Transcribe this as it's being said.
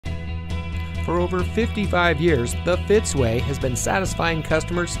For over 55 years, the Fitzway has been satisfying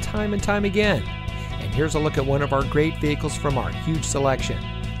customers time and time again. And here's a look at one of our great vehicles from our huge selection,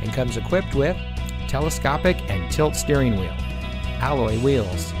 and comes equipped with telescopic and tilt steering wheel, alloy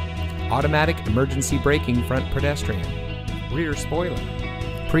wheels, automatic emergency braking front pedestrian, rear spoiler,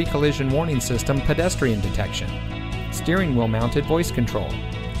 pre-collision warning system pedestrian detection, steering wheel mounted voice control,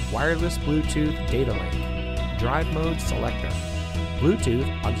 wireless Bluetooth data link, drive mode selector, Bluetooth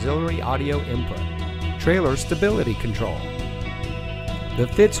auxiliary audio input, trailer stability control. The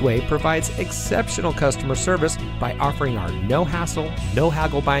Fitzway provides exceptional customer service by offering our no-hassle,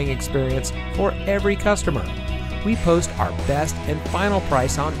 no-haggle buying experience for every customer. We post our best and final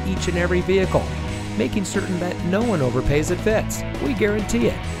price on each and every vehicle, making certain that no one overpays at Fitz. We guarantee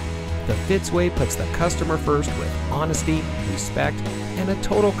it. The Fitzway puts the customer first with honesty, respect, and a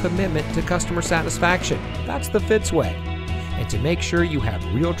total commitment to customer satisfaction. That's the Fitzway. And to make sure you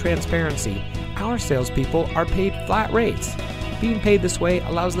have real transparency, our salespeople are paid flat rates. Being paid this way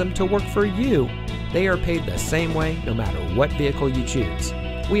allows them to work for you. They are paid the same way no matter what vehicle you choose.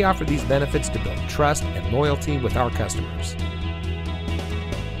 We offer these benefits to build trust and loyalty with our customers.